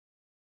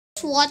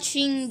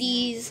watching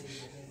these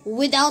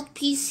without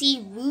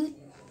PC root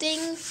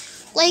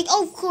things? Like,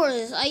 of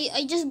course,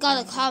 I just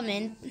got a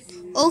comment.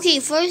 Okay,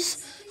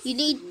 first, you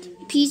need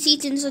PC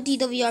to install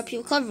TWRP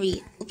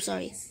recovery. Oops,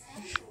 sorry.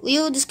 We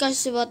will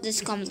discuss about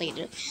this comment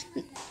later.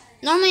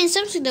 Normally in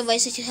Samsung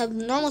devices you have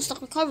normal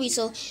stock recovery,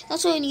 so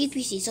that's why you need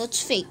PC. So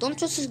it's fake. Don't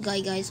trust this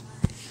guy, guys.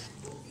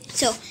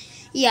 So,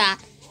 yeah.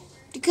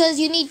 Because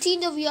you need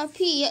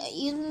TWRP,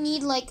 you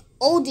need like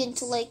Odin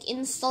to like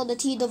install the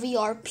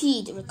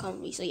TWRP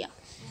recovery. So yeah.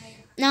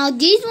 Now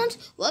these ones,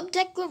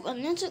 WebTech Group,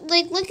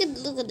 like look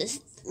at this.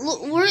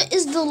 Look, where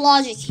is the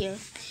logic here?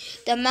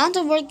 The amount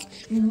of work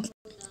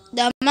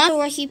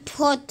he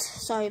put.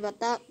 Sorry about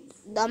that.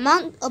 The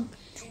amount of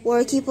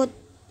work he put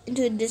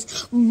into this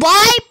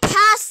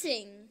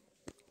bypassing.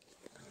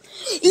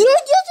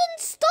 You're just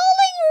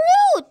installing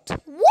root.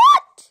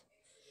 What?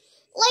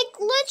 Like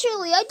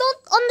literally, I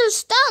don't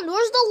understand.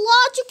 Where's the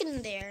logic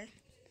in there?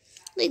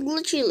 Like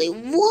literally,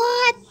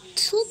 what?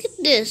 Look at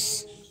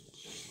this.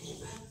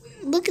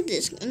 Look at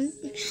this.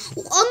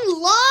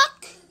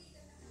 Unlock?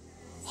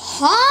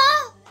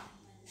 Huh?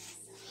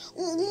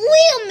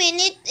 Wait a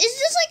minute. Is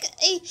this like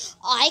a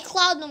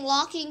iCloud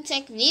unlocking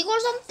technique or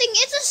something?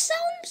 It's a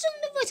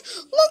Samsung device.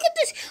 Look at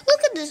this.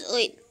 Look at this.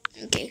 Wait.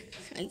 Okay.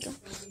 There you go.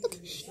 Look.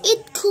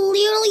 It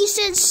clearly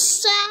says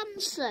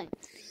Samsung.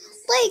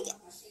 Like,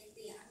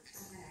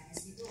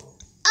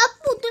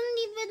 Apple didn't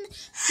even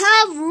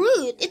have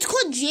root. It's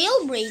called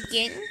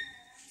jailbreaking.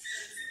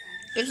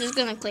 I'm just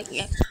gonna click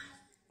yes.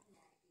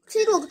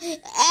 See, look,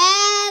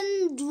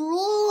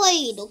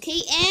 Android,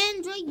 okay,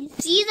 Android, you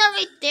see that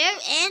right there,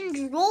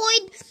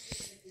 Android,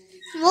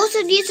 most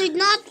of these are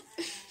not,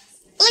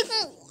 like,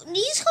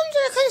 these ones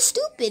are kind of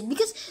stupid,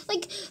 because,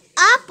 like,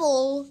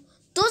 Apple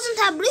doesn't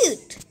have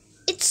root,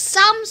 it's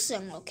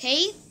Samsung,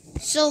 okay,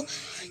 so,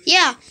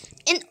 yeah,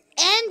 and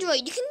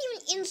Android, you can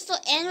even install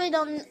Android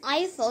on an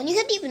iPhone, you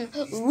can't even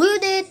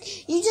root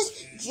it, you just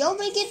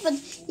jailbreak it, but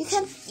you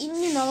can't,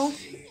 you know,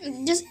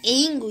 just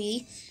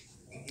angry.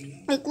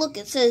 Like, look,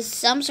 it says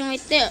Samsung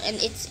right there, and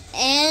it's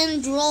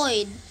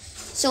Android.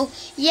 So,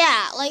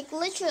 yeah, like,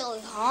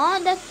 literally,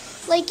 that,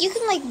 like, you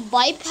can, like,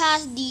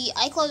 bypass the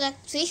iCloud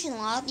activation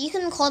lock. You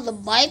can call the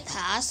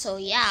bypass, so,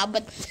 yeah,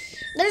 but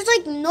there's,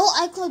 like, no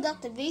iCloud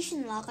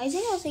activation lock. I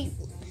think it was, like,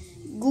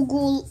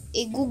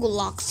 a Google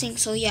lock thing,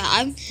 so, yeah,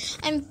 I'm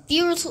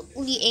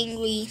furiously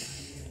angry.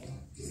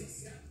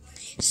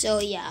 So,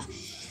 yeah,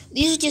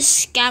 these are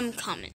just scam comments.